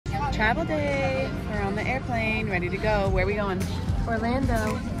travel day. We're on the airplane, ready to go. Where are we going?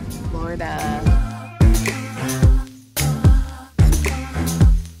 Orlando, Florida.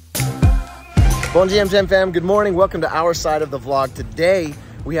 Bon GM fam, good morning. Welcome to our side of the vlog. Today,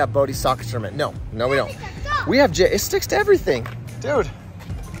 we have Bodie's soccer tournament. No, we don't. We have Jay. It sticks to everything. Dude,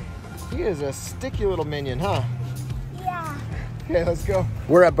 he is a sticky little minion, huh? Yeah. Okay, let's go.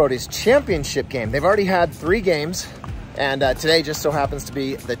 We're at Bodie's championship game. They've already had 3 games, and today just so happens to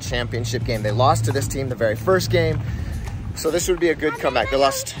be the championship game. They lost to this team the very first game, so this would be a good comeback. They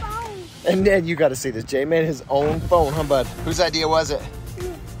lost. And then you got to see this. Jay made his own phone, huh, bud? Whose idea was it?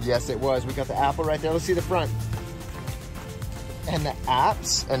 Yes, it was. We got the Apple right there. Let's see the front. And the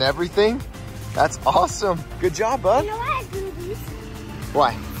apps and everything. That's awesome. Good job, bud. You know why I do these?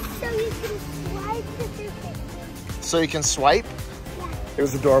 Why? So you can swipe the different. So you can swipe? Yeah. It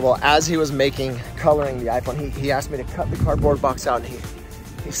was adorable. As he was coloring the iPhone, he asked me to cut the cardboard box out, and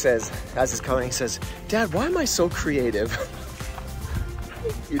he says, as he's coloring, he says, "Dad, why am I so creative?"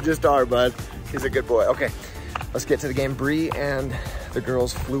 You just are, bud. He's a good boy. Okay, let's get to the game. Bree and the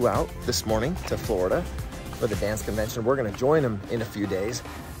girls flew out this morning to Florida for the dance convention. We're gonna join them in a few days,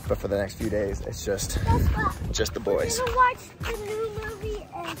 but for the next few days, it's just the boys. We're gonna watch the new movie.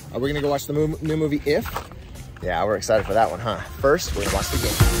 Are we gonna go watch the new movie If? Yeah, we're excited for that one, huh? First, we're gonna watch the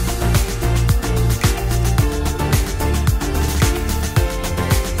game.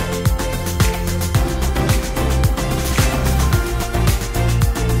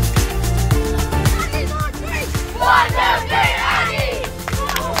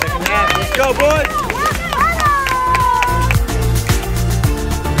 Let's go, boys!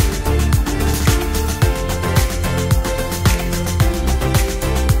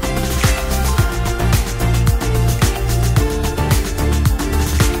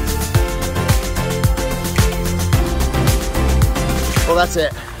 Well, that's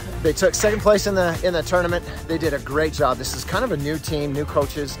it. They took second place in the tournament. They did a great job. This is kind of a new team, new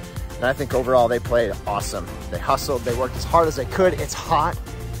coaches, and I think overall they played awesome. They hustled, they worked as hard as they could. It's hot.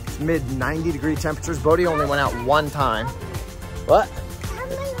 Mid 90-degree temperatures. Bodie only went out one time. What?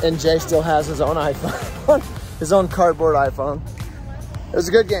 And Jay still has his own iPhone, his own cardboard iPhone. It was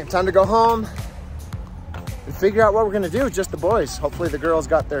a good game. Time to go home and figure out what we're gonna do, just the boys. Hopefully the girls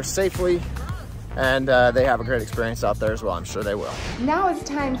got there safely and they have a great experience out there as well. I'm sure they will. Now it's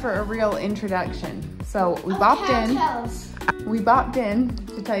time for a real introduction. So we bopped in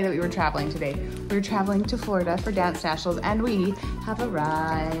to tell you that we were traveling today. We were traveling to Florida for Dance Nationals, and we have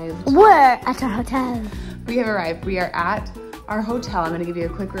arrived. We're at our hotel. We have arrived. We are at our hotel. I'm going to give you a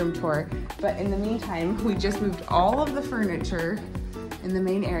quick room tour. But in the meantime, we just moved all of the furniture in the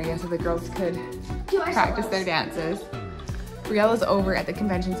main area so the girls could practice their dances. Briella's over at the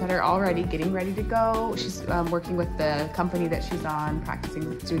convention center already, getting ready to go. She's working with the company that she's on,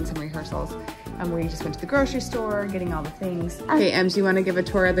 practicing, doing some rehearsals. We just went to the grocery store, getting all the things. Okay, Ems, you want to give a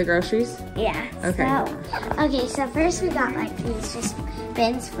tour of the groceries? Yeah. Okay. So first we got like these just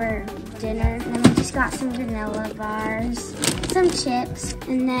bins for dinner. And then we just got some granola bars, some chips,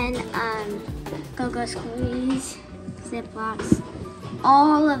 and then Go-Go Squeeze, Ziplocs,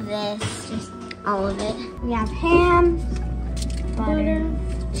 all of this, just all of it. We have ham, butter,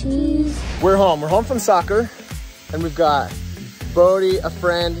 cheese. We're home from soccer, and we've got Bodie, a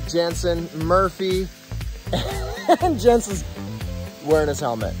friend, Jensen, Murphy, and Jensen's wearing his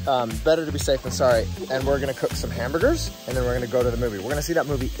helmet. Better to be safe than sorry. And we're gonna cook some hamburgers, and then we're gonna go to the movie. We're gonna see that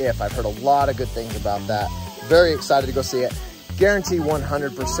movie If. I've heard a lot of good things about that. Very excited to go see it. Guarantee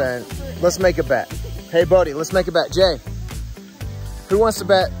 100%. Let's make a bet. Hey, Bodie, let's make a bet. Jay, who wants to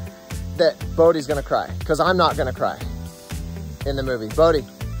bet that Bodie's gonna cry? Because I'm not gonna cry in the movie. Bodie,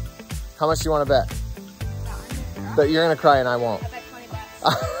 how much do you wanna bet? But you're gonna cry and I won't. I bet 20 bucks.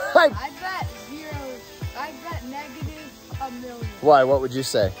 I bet 0. I bet negative $1 million. Why? What would you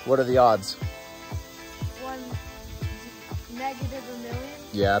say? What are the odds? Negative $1 million.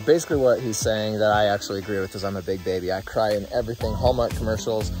 Yeah, basically what he's saying that I actually agree with is I'm a big baby. I cry in everything. Hallmark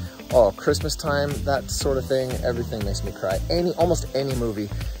commercials, Christmas time, that sort of thing. Everything makes me cry. Almost any movie.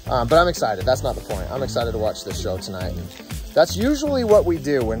 But I'm excited. That's not the point. I'm excited to watch this show tonight. And that's usually what we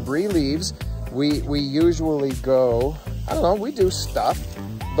do. When Bree leaves, we usually go, I don't know, we do stuff,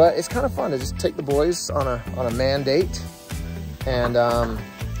 but it's kind of fun to just take the boys on a man date and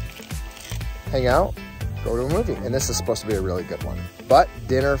hang out, go to a movie. And this is supposed to be a really good one. But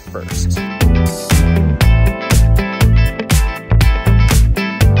dinner first.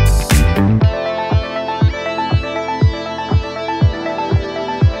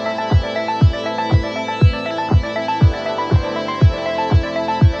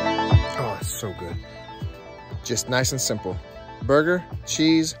 Oh, it's so good. Just nice and simple. burger,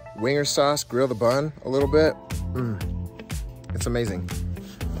 cheese, winger sauce, grill the bun a little bit. It's amazing.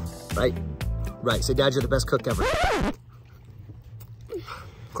 Right? Right. Say, Dad, you're the best cook ever.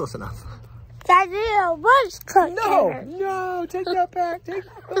 Close enough. Daddy, the worst cook ever. No, take that back. Take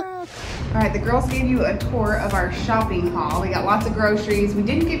that back. All right, the girls gave you a tour of our shopping haul. We got lots of groceries. We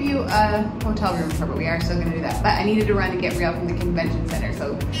didn't give you a hotel room tour, but we are still gonna do that. But I needed to run and get Brielle from the convention center.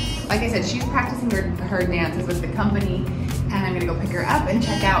 So like I said, she's practicing her dances with the company, and I'm gonna go pick her up and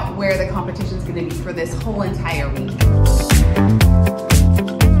check out where the competition's gonna be for this whole entire week.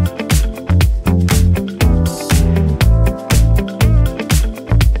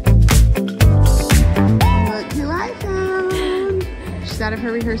 Out of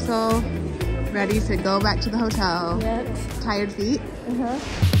her rehearsal, ready to go back to the hotel. Yep. Tired feet?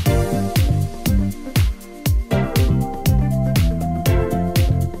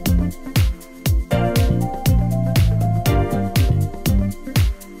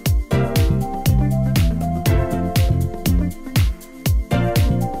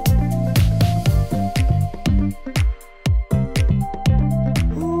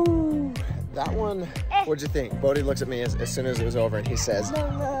 That one, what'd you think? Bodie looks at me as soon as it was over and he says,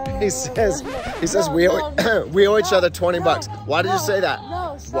 we owe each other 20 bucks. Why did you say that?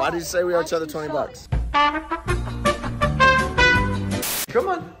 Why did you say we owe each other 20 bucks? Come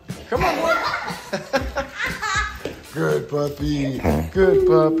on, boy. Good puppy, good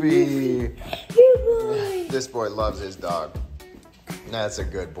puppy. This boy loves his dog. That's a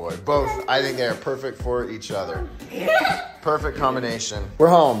good boy. Both, I think they are perfect for each other. Perfect combination. We're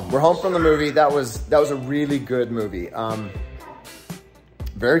home. We're home from the movie. That was a really good movie.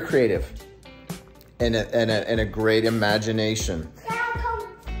 Very creative, and a great imagination.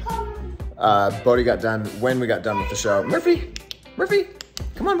 Bodie got done when we got done with the show. Murphy,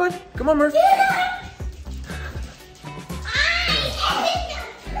 come on, bud. Come on, Murphy.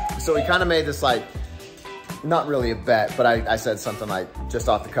 So we kind of made this like, not really a bet, but I said something like, just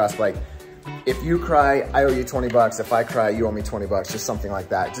off the cusp, like, if you cry, I owe you 20 bucks. If I cry, you owe me 20 bucks. Just something like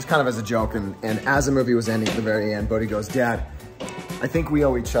that. Just kind of as a joke. And as the movie was ending at the very end, Bodie goes, Dad, I think we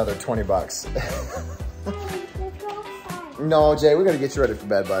owe each other 20 bucks. No, Jay, we got to get you ready for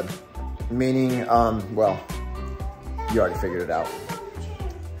bed, bud. Meaning, well, you already figured it out.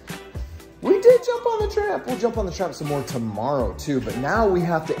 We did jump on the tramp. We'll jump on the tramp some more tomorrow too, but now we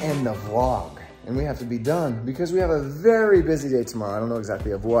have to end the vlog. And we have to be done because we have a very busy day tomorrow. I don't know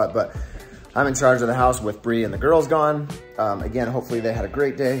exactly of what, but I'm in charge of the house with Bree and the girls gone. Again, hopefully they had a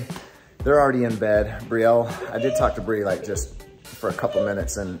great day. They're already in bed. Brielle, I did talk to Bree like just for a couple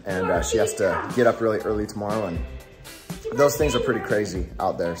minutes and she has to get up really early tomorrow, and those things are pretty crazy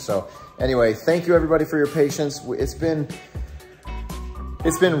out there. So anyway, thank you everybody for your patience. It's been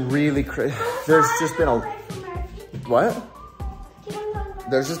really crazy. There's just been a, what?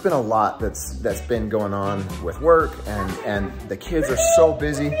 There's just been a lot that's been going on with work, and the kids are so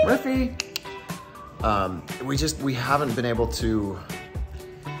busy. Murphy, we haven't been able to.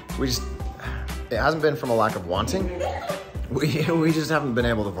 It hasn't been from a lack of wanting. We just haven't been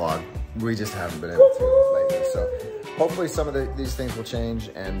able to vlog. We just haven't been able to lately. So hopefully some of these things will change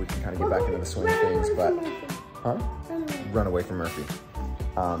and we can kind of get back into the swing of things. But run away from Murphy.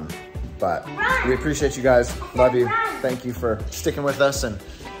 But we appreciate you guys. Love you. Thank you for sticking with us and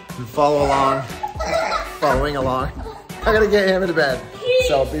following along. I gotta get him into bed.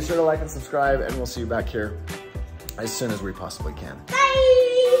 So be sure to like and subscribe, and we'll see you back here as soon as we possibly can.